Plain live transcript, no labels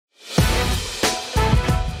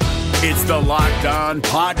It's the Locked On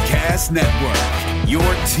Podcast Network, your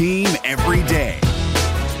team every day.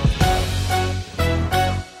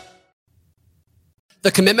 The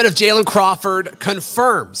commitment of Jayln Crawford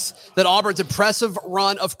confirms that Auburn's impressive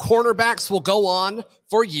run of cornerbacks will go on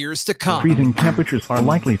for years to come. Freezing temperatures are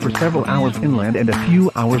likely for several hours inland and a few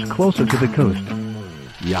hours closer to the coast.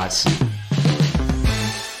 Yes.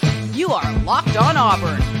 You are Locked On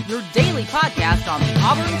Auburn, your daily podcast on the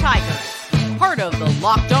Auburn Tigers. Part of the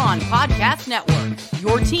Locked On Podcast Network,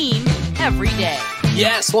 your team every day.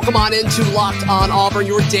 Yes, welcome on into Locked On Auburn,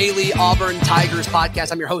 your daily Auburn Tigers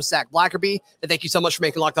podcast. I'm your host, Zach Blackerby, and thank you so much for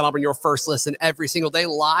making Locked On Auburn your first listen every single day,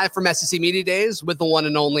 live from SEC Media Days with the one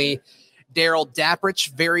and only Daryl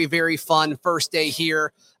Dapprich. Very, very fun first day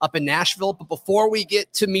here up in Nashville. But before we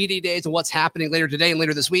get to Media Days and what's happening later today and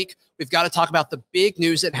later this week, we've got to talk about the big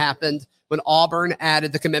news that happened when Auburn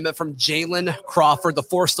added the commitment from Jayln Crawford, the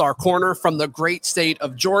four-star corner from the great state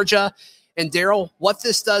of Georgia. And Daryl, what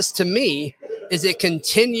this does to me is it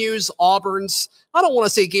continues Auburn's, I don't want to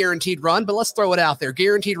say guaranteed run, but let's throw it out there,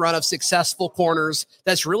 guaranteed run of successful corners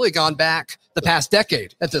that's really gone back the past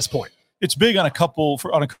decade at this point. It's big on a couple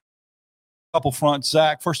fronts,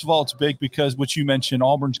 Zach. First of all, it's big because what you mentioned,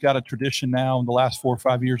 Auburn's got a tradition now in the last 4 or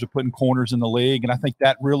 5 years of putting corners in the league, and I think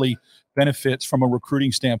that really benefits from a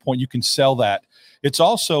recruiting standpoint. You can sell that. It's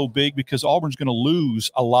also big because Auburn's going to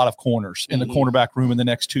lose a lot of corners in the cornerback room in the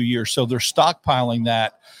next 2 years, so they're stockpiling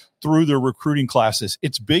that through their recruiting classes.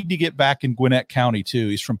 It's big to get back in Gwinnett County, too.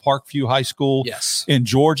 He's from Parkview High School in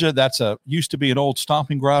Georgia. That's used to be an old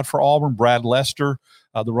stomping ground for Auburn. Brad Lester,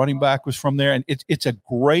 the running back, was from there, and it's a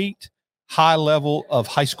great high level of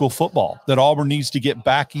high school football that Auburn needs to get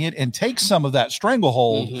back in and take some of that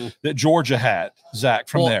stranglehold that Georgia had, Zach,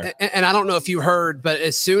 from there. And I don't know if you heard, but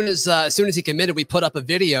as soon as he committed, we put up a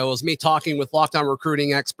video. It was me talking with Locked On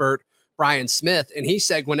recruiting expert Brian Smith, and he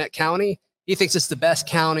said Gwinnett County, he thinks it's the best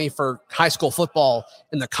county for high school football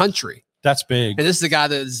in the country. That's big. And this is the guy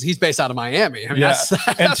he's based out of Miami. I mean, that's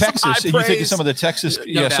and Texas. You think of some of the Texas.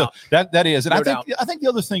 No doubt. So that is. And No I think the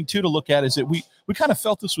other thing too to look at is that we kind of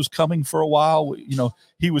felt this was coming for a while. You know,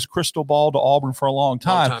 he was crystal ball to Auburn for a long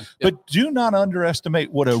time. Yep. But do not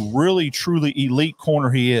underestimate what a really truly elite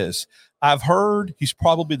corner he is. I've heard he's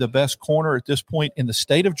probably the best corner at this point in the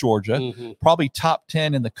state of Georgia, probably top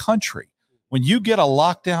 10 in the country. When you get a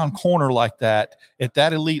lockdown corner like that at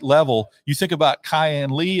that elite level, you think about Kyan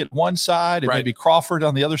Lee at one side and maybe Crawford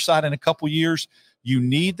on the other side in a couple years. You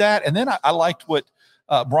need that. And then I liked what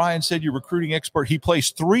Brian said, your recruiting expert. He plays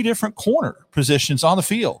 3 different corner positions on the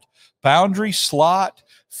field: boundary, slot,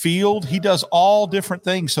 field. He does all different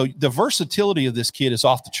things. So the versatility of this kid is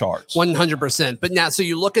off the charts. 100%. But now, so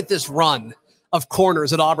you look at this run of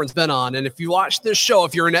corners that Auburn's been on. And if you watch this show,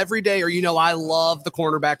 if you're an everyday, or I love the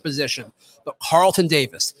cornerback position, but Carlton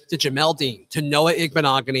Davis to Jamel Dean to Noah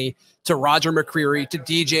Igbenogany to Roger McCreary to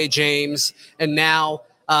DJ James. And now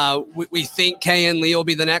we think Kyan Lee will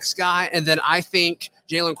be the next guy. And then I think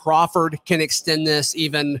Jayln Crawford can extend this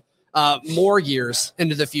even more years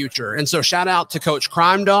into the future. And so shout out to Coach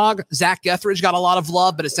Crime Dog. Zach Getheridge got a lot of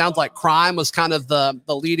love, but it sounds like Crime was kind of the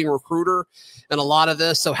leading recruiter in a lot of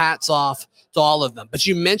this. So hats off to all of them. But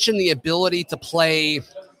you mentioned the ability to play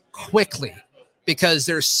quickly, because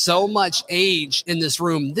there's so much age in this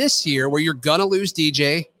room this year where you're going to lose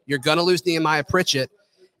DJ, you're going to lose Nehemiah Pritchett.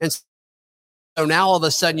 And so now all of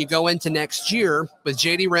a sudden you go into next year with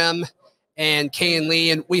JD Rem and Kyan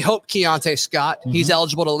Lee, and we hope Keontae Scott, he's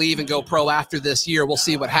eligible to leave and go pro after this year. We'll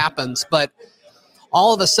see what happens. But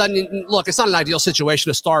all of a sudden, look, it's not an ideal situation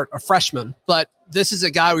to start a freshman, but this is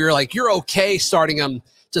a guy where you're like, you're okay starting him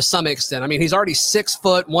to some extent. I mean, he's already 6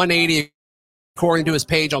 foot, 180, according to his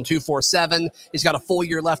page on 247. He's got a full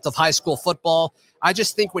year left of high school football. I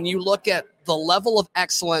just think when you look at the level of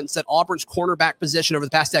excellence at Auburn's cornerback position over the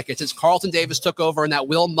past decade, since Carlton Davis took over in that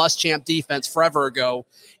Will Muschamp defense forever ago,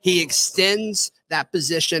 he extends that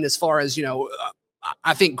position as far as,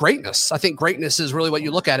 I think greatness. I think greatness is really what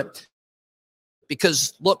you look at it,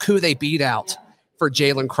 because look who they beat out for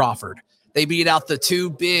Jayln Crawford. They beat out the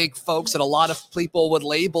 2 big folks that a lot of people would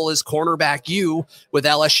label as cornerback U with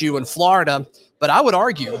LSU and Florida. But I would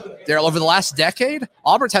argue, Daryl, over the last decade,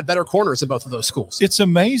 Auburn's had better corners in both of those schools. It's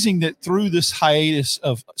amazing that through this hiatus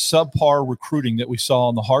of subpar recruiting that we saw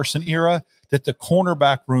in the Harsin era, that the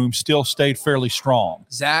cornerback room still stayed fairly strong.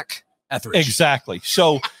 Zach Etheridge. Exactly.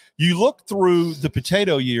 So you look through the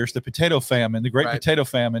potato years, the potato famine, the great potato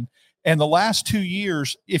famine, and the last 2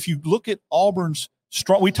 years, if you look at Auburn's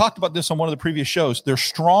strong, we talked about this on one of the previous shows, their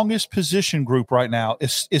strongest position group right now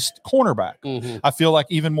is cornerback. I feel like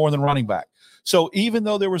even more than running back. So even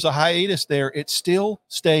though there was a hiatus there, it still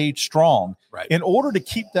stayed strong. Right. In order to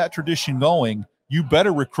keep that tradition going, you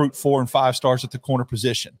better recruit 4 and 5 stars at the corner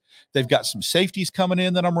position. They've got some safeties coming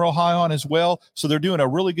in that I'm real high on as well. So they're doing a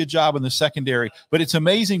really good job in the secondary. But it's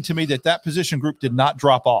amazing to me that position group did not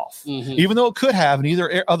drop off. Even though it could have, and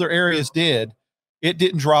either other areas did, it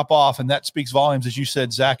didn't drop off. And that speaks volumes, as you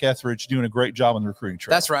said, Zach Etheridge doing a great job on the recruiting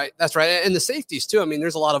trail. That's right. That's right. And the safeties too. I mean,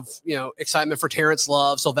 there's a lot of, excitement for Terrence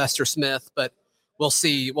Love, Sylvester Smith, but we'll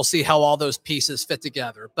see how all those pieces fit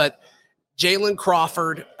together. But Jayln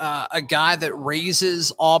Crawford, a guy that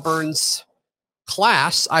raises Auburn's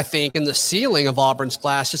class, I think, in the ceiling of Auburn's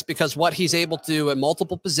class, just because what he's able to do at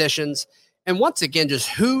multiple positions. And once again, just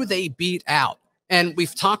who they beat out. And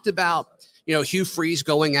we've talked about, Hugh Freeze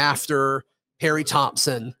going after Perry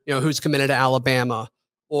Thompson, who's committed to Alabama,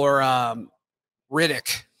 or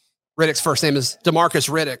Riddick. Riddick's first name is DeMarcus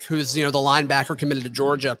Riddick, who's, the linebacker committed to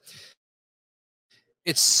Georgia.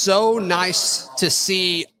 It's so nice to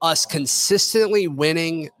see us consistently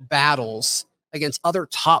winning battles against other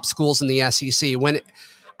top schools in the SEC. When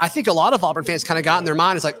I think a lot of Auburn fans kind of got in their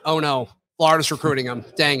mind, it's like, oh no, Florida's recruiting him.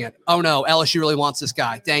 Dang it. Oh no, LSU really wants this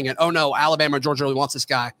guy. Dang it. Oh no, Alabama or Georgia really wants this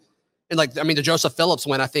guy. And the Joseph Phillips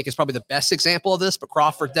win, I think, is probably the best example of this, but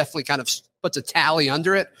Crawford definitely kind of puts a tally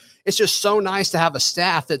under it. It's just so nice to have a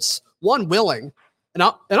staff that's, one, willing, and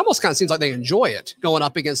it almost kind of seems like they enjoy it going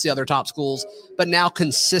up against the other top schools, but now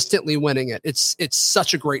consistently winning it. It's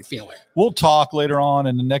such a great feeling. We'll talk later on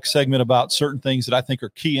in the next segment about certain things that I think are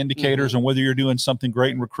key indicators on whether you're doing something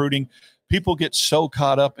great in recruiting. People get so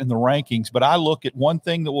caught up in the rankings, but I look at one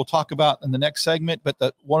thing that we'll talk about in the next segment.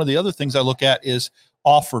 But one of the other things I look at is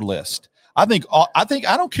offer list. I think I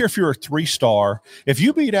don't care if you're a 3-star, if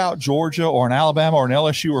you beat out Georgia or an Alabama or an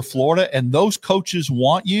LSU or Florida and those coaches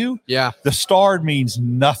want you, the star means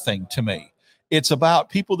nothing to me. It's about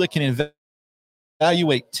people that can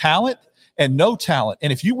evaluate talent and no talent.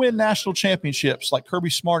 And if you win national championships like Kirby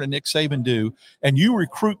Smart and Nick Saban do, and you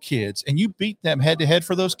recruit kids and you beat them head to head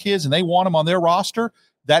for those kids and they want them on their roster,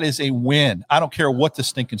 that is a win. I don't care what the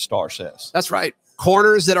stinking star says. That's right.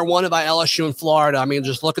 Corners that are wanted by LSU and Florida. I mean,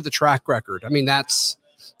 just look at the track record. I mean, that's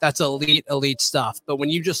elite stuff. But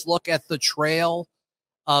when you just look at the trail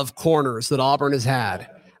of corners that Auburn has had,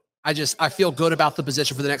 I feel good about the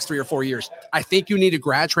position for the next 3 or 4 years. I think you need a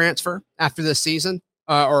grad transfer after this season,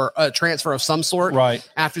 or a transfer of some sort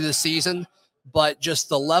after this season. But just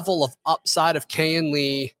the level of upside of Kayan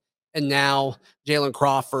Lee and now Jayln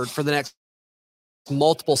Crawford for the next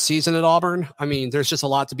multiple season at Auburn. I mean, there's just a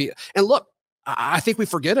lot to be. And look, I think we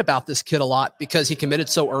forget about this kid a lot because he committed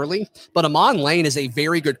so early, but Amon Lane is a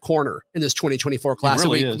very good corner in this 2024 class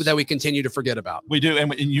that we continue to forget about. We do.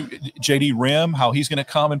 And JD Rim, how he's going to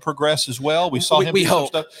come and progress as well. We saw him. We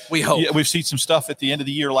hope. Yeah, we've seen some stuff at the end of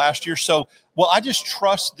the year last year. So, I just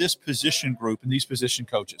trust this position group and these position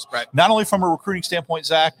coaches, not only from a recruiting standpoint,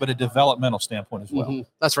 Zach, but a developmental standpoint as well.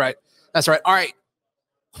 That's right. All right.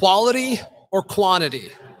 Quality or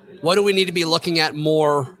quantity? What do we need to be looking at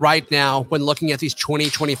more right now when looking at these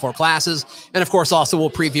 2024 classes? And, of course, also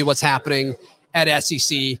we'll preview what's happening at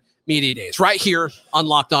SEC Media Days right here on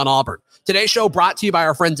Locked On Auburn. Today's show brought to you by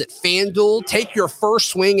our friends at FanDuel. Take your first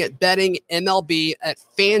swing at betting MLB at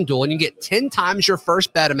FanDuel, and you get 10 times your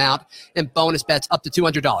first bet amount and bonus bets up to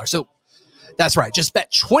 $200. So that's right. Just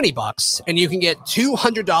bet $20, and you can get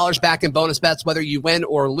 $200 back in bonus bets, whether you win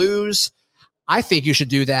or lose. I think you should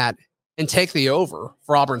do that and take the over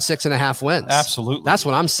for Auburn's 6.5 wins. Absolutely. That's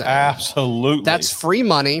what I'm saying. Absolutely. That's free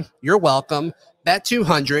money. You're welcome. Bet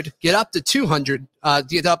 200, get up to 200,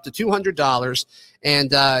 get up to $200,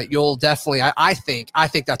 and you'll definitely, I think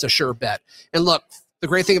that's a sure bet. And look, the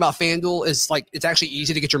great thing about FanDuel is it's actually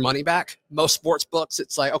easy to get your money back. Most sports books,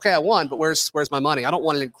 it's like, okay, I won, but where's my money? I don't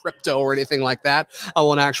want it in crypto or anything like that. I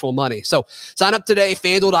want actual money. So sign up today,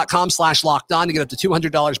 FanDuel.com/lockedon to get up to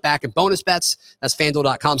 $200 back in bonus bets. That's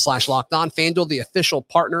FanDuel.com/lockedon. FanDuel, the official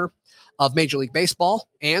partner of Major League Baseball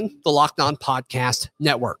and the Locked On Podcast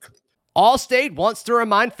Network. Allstate wants to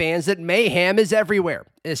remind fans that mayhem is everywhere,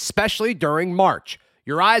 especially during March.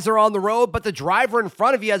 Your eyes are on the road, but the driver in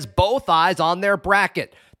front of you has both eyes on their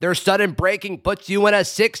bracket. Their sudden braking puts you in a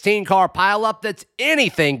 16-car pileup that's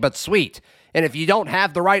anything but sweet. And if you don't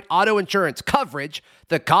have the right auto insurance coverage,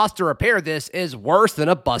 the cost to repair this is worse than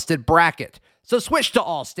a busted bracket. So switch to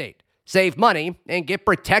Allstate. Save money and get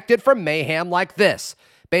protected from mayhem like this.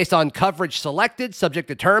 Based on coverage selected, subject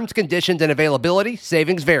to terms, conditions, and availability,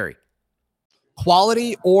 savings vary.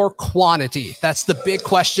 Quality or quantity? That's the big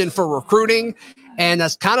question for recruiting. And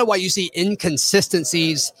that's kind of why you see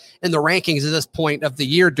inconsistencies in the rankings at this point of the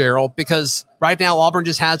year, Daryl, because right now Auburn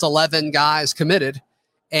just has 11 guys committed.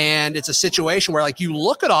 And it's a situation where, like, you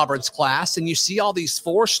look at Auburn's class and you see all these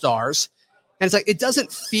 4-stars, and it's like it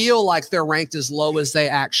doesn't feel like they're ranked as low as they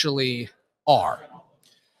actually are.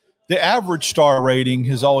 The average star rating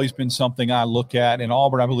has always been something I look at, and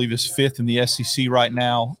Auburn, I believe, is 5th in the SEC right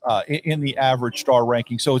now in the average star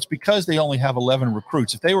ranking. So it's because they only have 11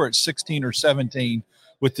 recruits. If they were at 16 or 17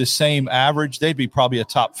 with the same average, they'd be probably a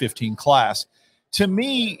top 15 class. To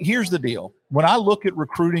me, here's the deal. When I look at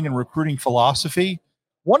recruiting and recruiting philosophy,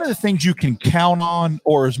 one of the things you can count on,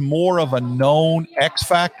 or is more of a known X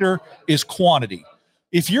factor, is quantity.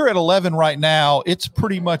 If you're at 11 right now, it's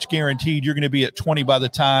pretty much guaranteed you're going to be at 20 by the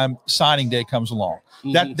time signing day comes along.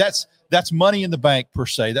 Mm-hmm. That's money in the bank per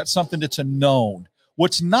se. That's something that's a known.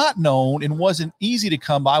 What's not known and wasn't easy to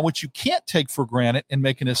come by, what you can't take for granted and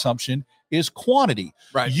make an assumption, is quantity.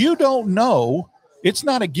 Right. You don't know. It's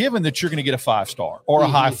not a given that you're going to get a 5-star or a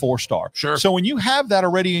high 4-star. Sure. So when you have that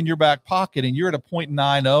already in your back pocket and you're at a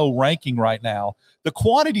 0.90 ranking right now, the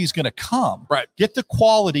quantity is going to come. Right. Get the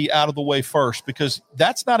quality out of the way first, because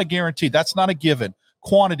that's not a guarantee. That's not a given.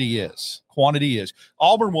 Quantity is. Quantity is.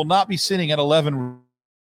 Auburn will not be sitting at 11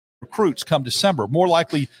 recruits come December, more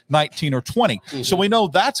likely 19 or 20. Mm-hmm. So we know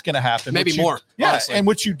that's going to happen. Maybe more. Yes. Yeah, and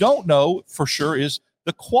what you don't know for sure is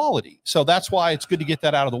the quality. So that's why it's good to get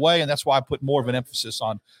that out of the way. And that's why I put more of an emphasis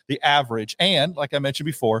on the average. And like I mentioned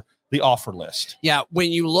before, the offer list. Yeah.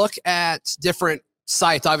 When you look at different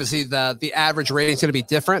sites, obviously the average rating is going to be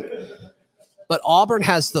different, but Auburn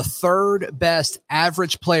has the 3rd best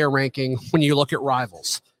average player ranking when you look at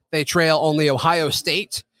rivals. They trail only Ohio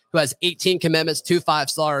State, who has 18 commitments, 2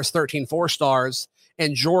 5-stars, 13 4-stars,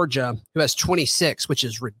 and Georgia, who has 26, which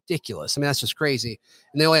is ridiculous. I mean, that's just crazy.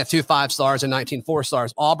 And they only have 2 5-stars and 19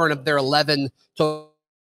 4-stars. Auburn, of their 11 total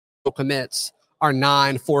commits, are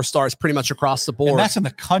 9 4-stars pretty much across the board. And that's in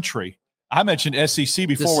the country. I mentioned SEC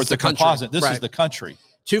before with the composite. This is the country.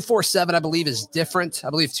 247, I believe, is different. I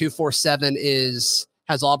believe 247 has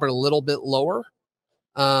Auburn a little bit lower.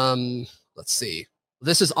 Let's see.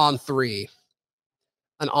 This is on 3.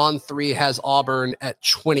 And on 3 has Auburn at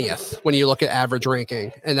 20th when you look at average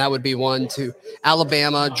ranking. And that would be 1, 2.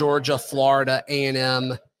 Alabama, Georgia, Florida,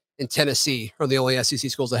 A&M, and Tennessee are the only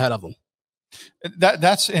SEC schools ahead of them.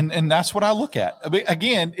 That's what I look at.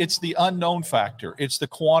 Again, it's the unknown factor. It's the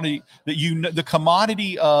quantity that the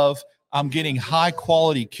commodity of I'm getting high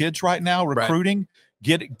quality kids right now, recruiting,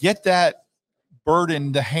 get that bird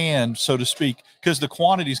in the hand, so to speak, because the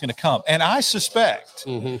quantity is going to come. And I suspect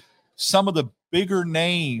some of the bigger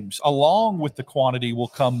names along with the quantity will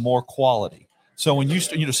come more quality. So when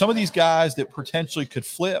some of these guys that potentially could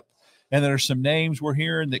flip, and there are some names we're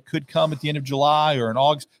hearing that could come at the end of July or in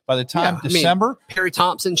August. By the time December, Perry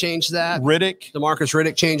Thompson changed that. Riddick, DeMarcus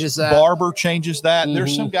Riddick changes that. Barber changes that.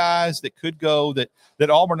 There's some guys that could go that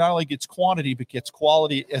Auburn not only gets quantity but gets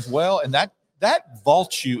quality as well, and that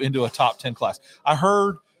vaults you into a top 10 class. I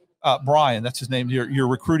heard Brian, that's his name, your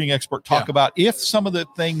recruiting expert, talk about if some of the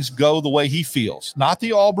things go the way he feels, not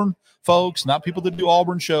the Auburn folks, not people that do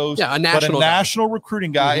Auburn shows, but a national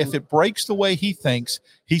recruiting guy. If it breaks the way he thinks,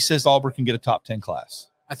 he says Auburn can get a top 10 class.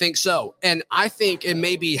 I think so. And I think it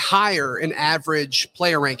may be higher in average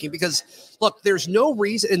player ranking because, look, there's no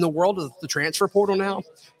reason in the world of the transfer portal now,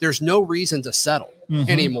 there's no reason to settle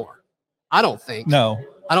anymore. I don't think. No.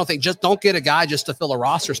 I don't think, just don't get a guy just to fill a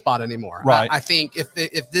roster spot anymore. Right. I think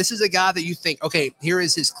if this is a guy that you think, okay, here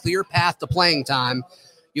is his clear path to playing time,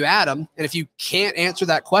 you add him. And if you can't answer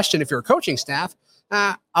that question, if you're a coaching staff,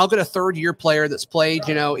 I'll get a 3rd-year player that's played,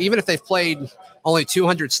 even if they've played only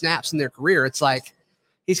 200 snaps in their career, it's like,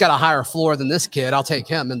 he's got a higher floor than this kid. I'll take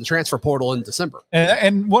him in the transfer portal in December.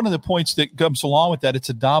 And one of the points that comes along with that, it's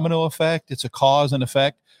a domino effect. It's a cause and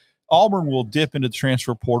effect. Auburn will dip into the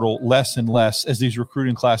transfer portal less and less as these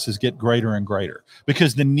recruiting classes get greater and greater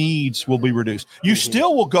because the needs will be reduced. You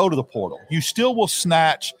still will go to the portal. You still will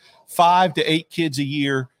snatch 5 to 8 kids a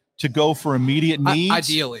year to go for immediate needs.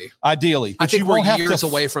 Ideally. But I think you we're won't have years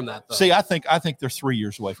away from that, though. See, I think they're 3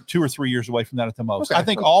 years away, from 2 or 3 years away from that at the most. Okay. I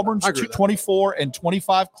think Auburn's 24 and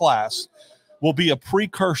 25 class will be a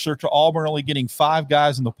precursor to Auburn only getting 5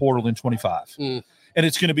 guys in the portal in 25. And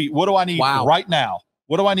it's going to be, what do I need right now?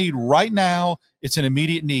 What do I need right now? It's an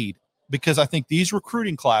immediate need because I think these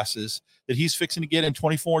recruiting classes that he's fixing to get in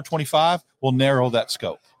 24 and 25 will narrow that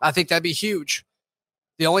scope. I think that'd be huge.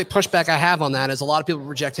 The only pushback I have on that is a lot of people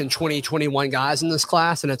projecting 20, 21 guys in this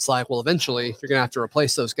class. And it's like, well, eventually you're going to have to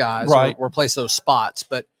replace those guys or replace those spots.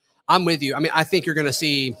 But I'm with you. I mean, I think you're going to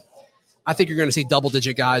see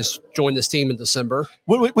double-digit guys join this team in December.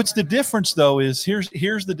 What's the difference, though, is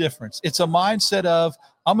here's the difference. It's a mindset of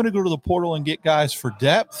I'm going to go to the portal and get guys for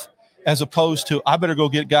depth, as opposed to I better go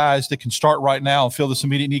get guys that can start right now and fill this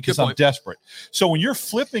immediate need because I'm desperate. So when you're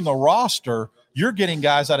flipping a roster, you're getting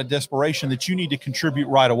guys out of desperation that you need to contribute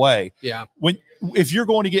right away. Yeah. If you're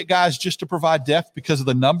going to get guys just to provide depth because of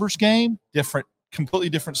the numbers game, completely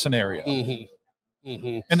different scenario.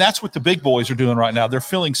 And that's what the big boys are doing right now. They're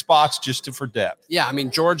filling spots just for depth. Yeah, I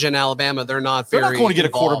mean, Georgia and Alabama, they're not going to get involved. a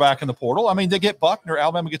quarterback in the portal. I mean, they get Buckner.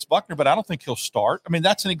 Alabama gets Buckner, but I don't think he'll start. I mean,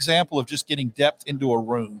 that's an example of just getting depth into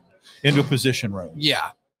a position room.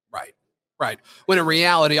 Yeah, right. When in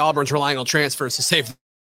reality, Auburn's relying on transfers to save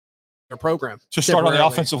their program. To start on the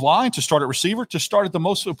offensive line, to start at receiver, to start at the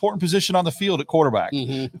most important position on the field at quarterback.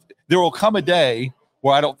 There will come a day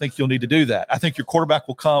where I don't think you'll need to do that. I think your quarterback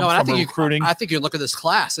will come from recruiting. I think you look at this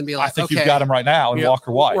class and be like, I think you've got him right now in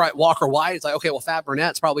Walker White. Right, Walker White. It's like, okay, well, Fat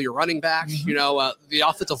Burnett's probably your running back. The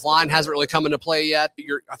offensive line hasn't really come into play yet.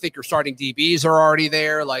 I think your starting DBs are already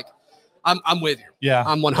there. Like, I'm with you. Yeah.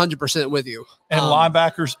 I'm 100% with you. And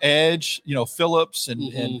linebackers, edge, Phillips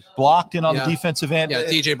and blocked in on the defensive end. Yeah,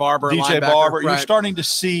 DJ Barber. You're starting to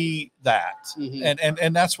see that.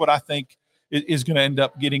 And that's what I think is going to end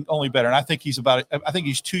up getting only better. And I think he's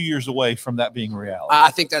 2 years away from that being reality.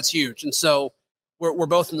 I think that's huge. And so we're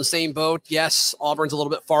both in the same boat. Yes, Auburn's a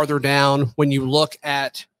little bit farther down when you look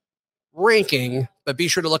at ranking, but be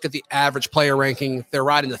sure to look at the average player ranking. They're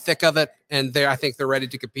right in the thick of it, and I think they're ready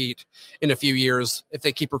to compete in a few years if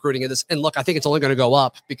they keep recruiting at this. And look, I think it's only going to go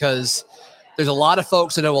up because there's a lot of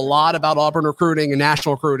folks that know a lot about Auburn recruiting and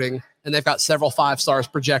national recruiting, and they've got several 5-stars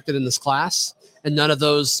projected in this class, and none of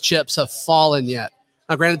those chips have fallen yet.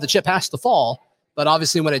 Now, granted, the chip has to fall, but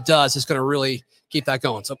obviously when it does, it's going to really keep that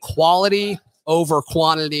going. So quality over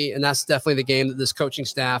quantity, and that's definitely the game that this coaching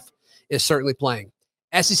staff is certainly playing.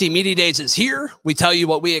 SEC Media Days is here. We tell you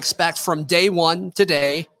what we expect from day one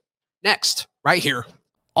today. Next, right here.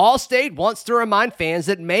 Allstate wants to remind fans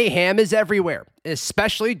that mayhem is everywhere,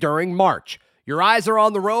 especially during March. Your eyes are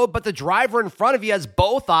on the road, but the driver in front of you has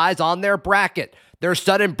both eyes on their bracket. Their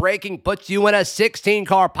sudden braking puts you in a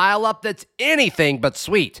 16-car pileup that's anything but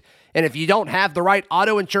sweet. And if you don't have the right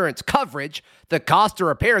auto insurance coverage, the cost to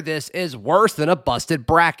repair this is worse than a busted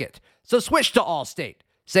bracket. So switch to Allstate.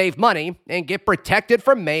 Save money and get protected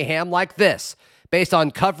from mayhem like this. Based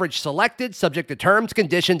on coverage selected, subject to terms,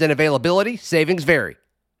 conditions, and availability, savings vary.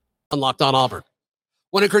 Locked On Auburn.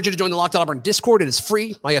 Want to encourage you to join the Locked On Auburn Discord. It is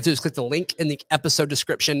free. All you have to do is click the link in the episode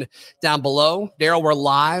description down below. Daryl, we're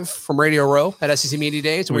live from Radio Row at SEC Media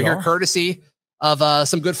Days. We're here courtesy of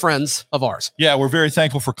some good friends of ours. Yeah, we're very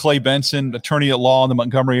thankful for Clay Benson, attorney at law in the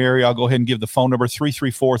Montgomery area. I'll go ahead and give the phone number,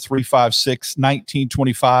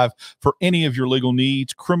 334-356-1925, for any of your legal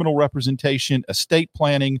needs, criminal representation, estate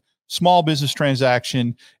planning, small business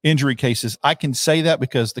transaction, injury cases. I can say that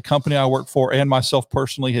because the company I work for and myself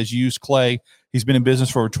personally has used Clay. He's been in business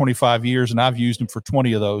for over 25 years, and I've used him for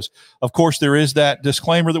 20 of those. Of course, there is that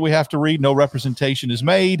disclaimer that we have to read. No representation is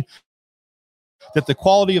made. That the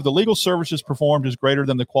quality of the legal services performed is greater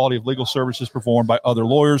than the quality of legal services performed by other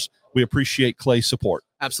lawyers. We appreciate Clay's support.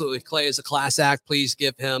 Absolutely. Clay is a class act. Please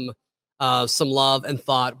give him some love and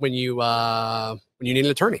thought when you need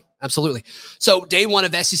an attorney. Absolutely. So day one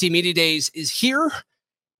of SEC Media Days is here.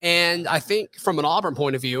 And I think from an Auburn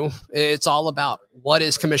point of view, it's all about what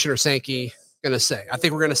is Commissioner Sankey going to say. I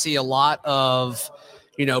think we're going to see a lot of,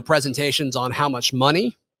 presentations on how much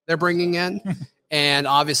money they're bringing in. And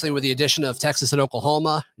obviously with the addition of Texas and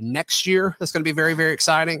Oklahoma next year, that's going to be very, very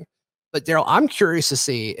exciting. But Daryl, I'm curious to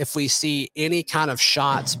see if we see any kind of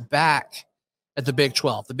shots back at the Big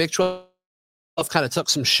 12. The Big 12 kind of took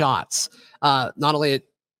some shots, not only at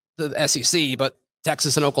the SEC, but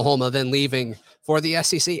Texas and Oklahoma then leaving for the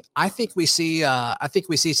SEC. I think we see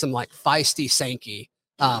some like feisty Sankey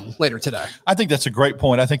later today. I think that's a great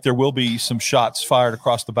point. I think there will be some shots fired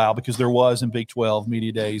across the bow because there was in Big 12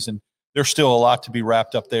 Media Days, and there's still a lot to be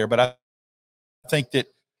wrapped up there. But I think that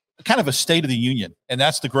kind of a state of the union, and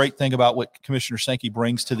that's the great thing about what Commissioner Sankey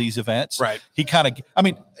brings to these events. Right. He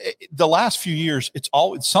the last few years,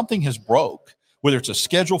 something has broke, whether it's a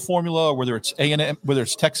schedule formula or whether it's A&M, whether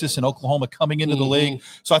it's Texas and Oklahoma coming into the league.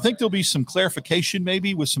 So I think there'll be some clarification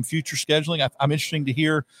maybe with some future scheduling. I'm interested to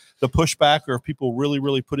hear the pushback, or if people really,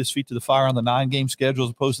 really put his feet to the fire on the 9-game schedule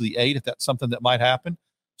as opposed to the 8, if that's something that might happen.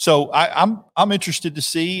 So I'm interested to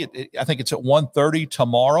see. I think it's at 1:30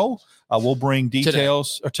 tomorrow. We'll bring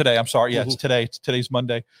details today. I'm sorry. Yeah, it's today. Today's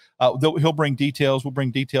Monday. He'll bring details. We'll bring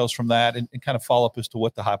details from that and kind of follow up as to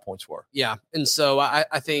what the high points were. Yeah. And so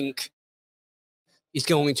I think he's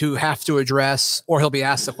going to have to address, or he'll be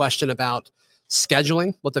asked the question about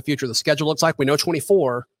scheduling, what the future of the schedule looks like. We know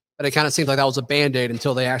 24, but it kind of seems like that was a Band-Aid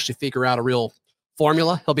until they actually figure out a real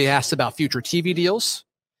formula. He'll be asked about future TV deals.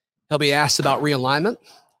 He'll be asked about realignment.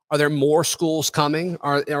 Are there more schools coming?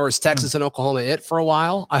 Or is Texas and Oklahoma it for a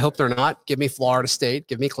while? I hope they're not. Give me Florida State.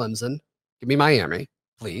 Give me Clemson. Give me Miami,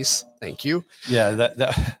 please. Thank you. Yeah,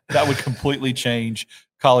 that would completely change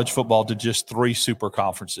college football to just 3 super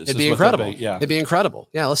conferences. It'd be incredible. It'd be incredible.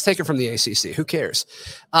 Yeah, let's take it from the ACC. Who cares?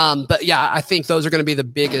 But yeah, I think those are going to be the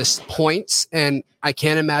biggest points, and I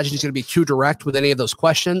can't imagine he's going to be too direct with any of those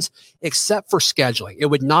questions, except for scheduling. It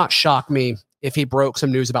would not shock me if he broke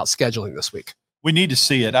some news about scheduling this week. We need to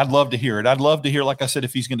see it. I'd love to hear it. I'd love to hear, like I said,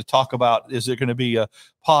 if he's going to talk about, is it going to be a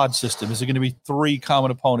pod system? Is it going to be 3 common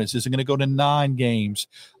opponents? Is it going to go to 9 games?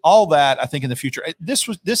 All that, I think, in the future.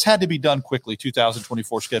 This had to be done quickly,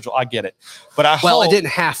 2024 schedule. I get it. But it didn't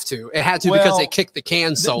have to. It had to because they kicked the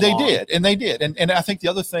can so long. They did. And I think the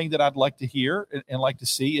other thing that I'd like to hear and like to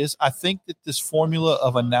see is I think that this formula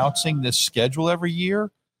of announcing this schedule every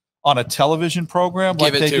year on a television program, do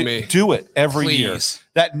it every Please. year.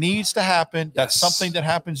 That needs to happen. That's something that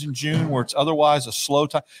happens in June where it's otherwise a slow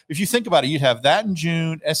time. If you think about it, you'd have that in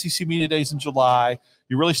June, SEC Media Days in July.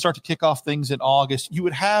 You really start to kick off things in August. You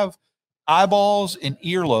would have eyeballs and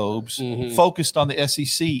earlobes focused on the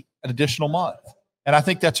SEC an additional month. And I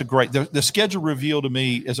think that's a great – the schedule reveal to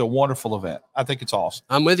me is a wonderful event. I think it's awesome.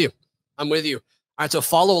 I'm with you. All right, so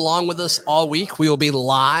follow along with us all week. We will be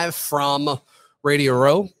live from Radio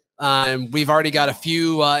Row. And we've already got a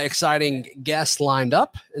few exciting guests lined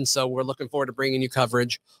up, and so we're looking forward to bringing you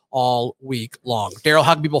coverage all week long. Daryl,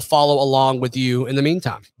 how can people follow along with you in the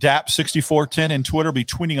meantime? DAP6410 and Twitter. Be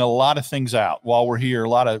tweeting a lot of things out while we're here, a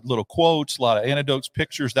lot of little quotes, a lot of anecdotes,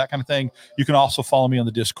 pictures, that kind of thing. You can also follow me on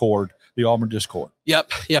the Discord, the Auburn Discord.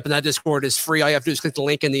 Yep, and that Discord is free. All you have to do is click the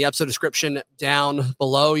link in the episode description down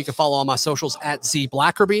below. You can follow all my socials at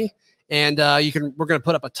ZBlackerby. And we're going to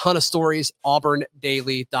put up a ton of stories,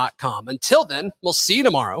 auburndaily.com. Until then, we'll see you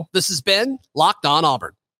tomorrow. This has been Locked On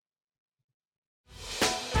Auburn.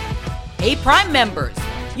 Hey, Prime members,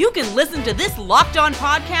 you can listen to this Locked On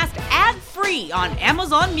podcast ad-free on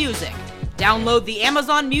Amazon Music. Download the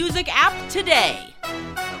Amazon Music app today.